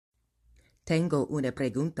Tengo una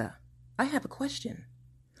pregunta. I have a question.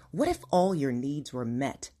 What if all your needs were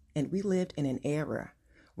met and we lived in an era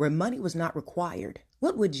where money was not required?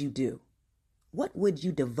 What would you do? What would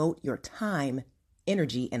you devote your time,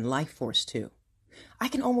 energy, and life force to? I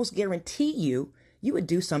can almost guarantee you would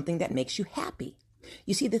do something that makes you happy.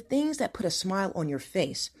 You see, the things that put a smile on your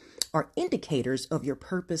face are indicators of your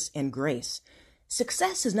purpose and grace.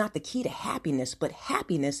 Success is not the key to happiness, but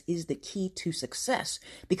happiness is the key to success,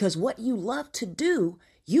 because what you love to do,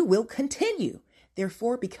 you will continue,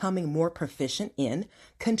 therefore becoming more proficient in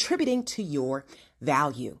contributing to your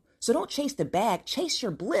value. So don't chase the bag, chase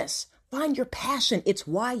your bliss. Find your passion. It's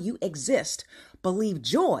why you exist. Believe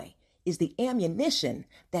joy is the ammunition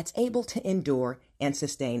that's able to endure and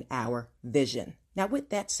sustain our vision. Now, with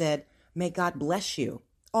that said, may God bless you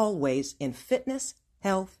always in fitness,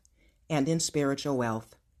 health, and in spiritual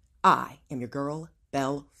wealth. I am your girl,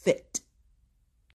 Belle Fit.